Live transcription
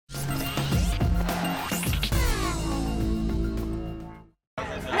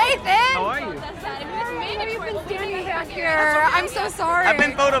Nathan! How are you? You've been standing back here. I'm so sorry. I've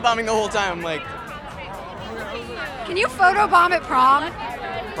been photobombing the whole time, like, Can you photobomb at prom?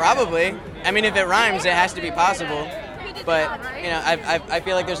 probably. I mean, if it rhymes, it has to be possible. But, you know, I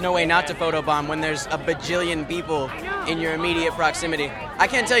feel like there's no way not to photobomb when there's a bajillion people in your immediate proximity. I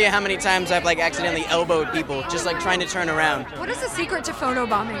can't tell you how many times I've, like, accidentally elbowed people just, like, trying to turn around. What is the secret to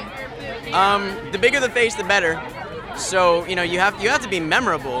photobombing? The bigger the face, the better. So, you know, you have to be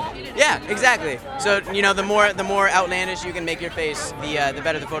memorable. Yeah, exactly. So, you know, the more outlandish you can make your face, the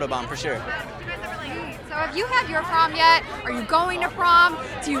better the photobomb, for sure. So have you had your prom yet? Are you going to prom?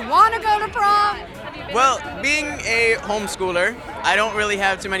 Do you want to go to prom? Well, being a homeschooler, I don't really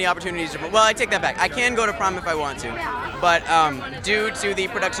have too many opportunities to. Well, I take that back. I can go to prom if I want to, but due to the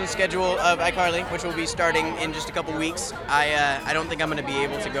production schedule of iCarly, which will be starting in just a couple weeks, I don't think I'm going to be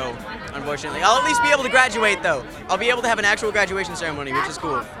able to go. Unfortunately, I'll at least be able to graduate though. I'll be able to have an actual graduation ceremony, which is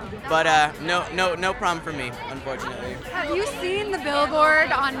cool. But no prom for me, unfortunately. Have you seen the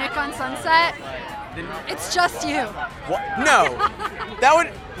billboard on Nick on Sunset? It's just you. What? No. That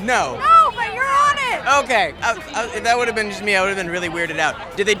would no. No, but you're on it. Okay, if that would have been just me, I would have been really weirded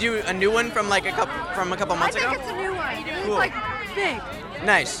out. Did they do a new one from a couple months ago? I think it's a new one. It's Cool. like big.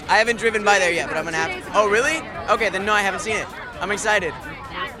 Nice. I haven't driven by there yet, but I'm gonna have to. Oh, really? Okay, then no, I haven't seen it. I'm excited.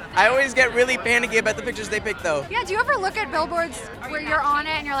 I always get really panicky about the pictures they pick, though. Yeah, do you ever look at billboards where you're on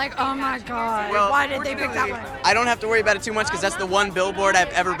it and you're like, oh my god, Well, why did they pick that one? I don't have to worry about it too much because that's the one billboard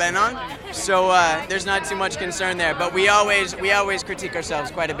I've ever been on, so there's not too much concern there. But we always critique ourselves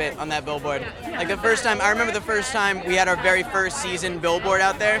quite a bit on that billboard. Like the first time, I remember the first time we had our very first season billboard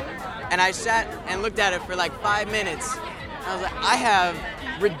out there, and I sat and looked at it for like 5 minutes. I was like, I have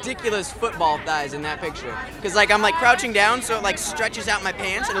ridiculous football thighs in that picture because like I'm like crouching down, so it like stretches out my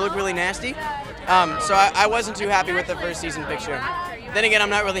pants and it looked really nasty. So I wasn't too happy with the first season picture. Then again, I'm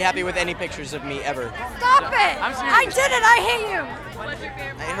not really happy with any pictures of me ever. Stop it! I did it! I hate you!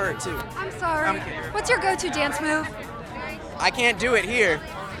 I hurt too. I'm sorry. I'm kidding. What's your go-to dance move? I can't do it here,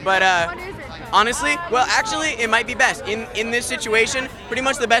 but honestly, well, actually, it might be best in this situation. Pretty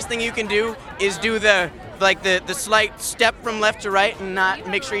much the best thing you can do is do the slight step from left to right and not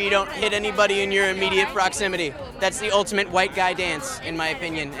make sure you don't hit anybody in your immediate proximity. That's the ultimate white guy dance, in my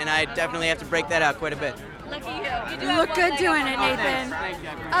opinion, and I definitely have to break that out quite a bit. Lucky you. You look good doing it, Nathan. Thank you.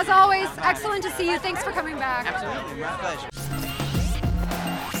 As always, excellent to see you. Thanks for coming back. Absolutely, my pleasure.